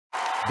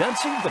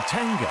Dancing the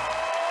Tango.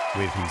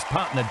 With his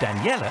partner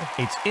Daniella,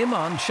 it's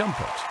Iman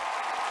Shumpert.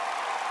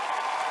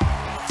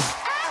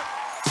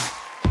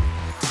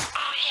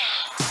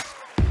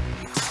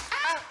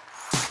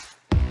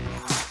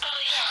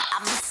 I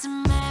miss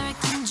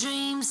American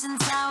dreams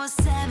since I was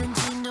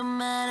 17. No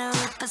matter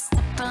if I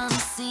step on the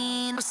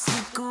scene or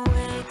sneak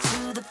away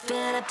to the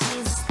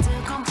Philippines,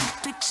 still come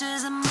put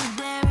pictures of my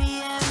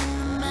derriere in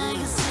the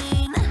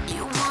magazine.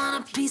 You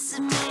want a piece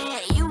of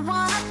me? You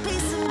want a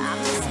piece of me? I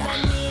miss that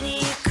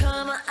media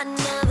karma.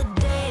 Another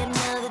day,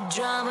 another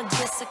drama.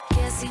 Guess I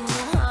can't see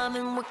no harm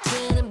in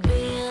working and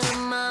being a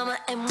mama.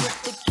 And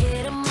with the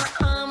kid in my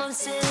arm, I'm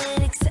still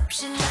an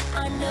exception.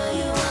 I know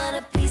you want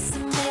a piece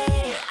of me.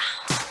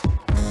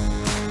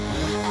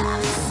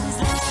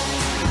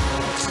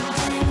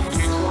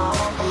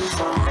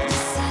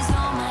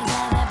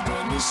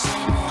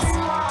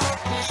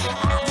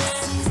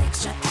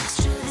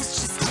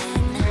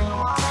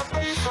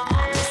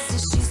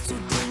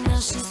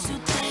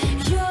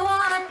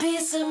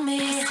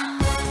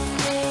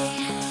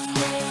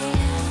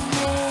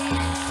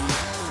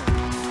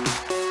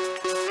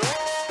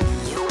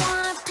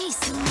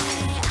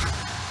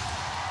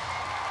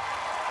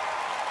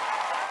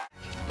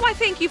 Why,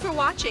 thank you for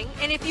watching,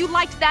 and if you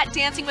liked that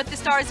Dancing with the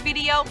Stars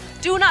video,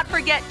 do not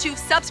forget to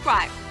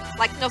subscribe.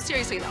 Like, no,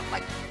 seriously though,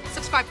 like,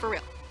 subscribe for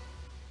real.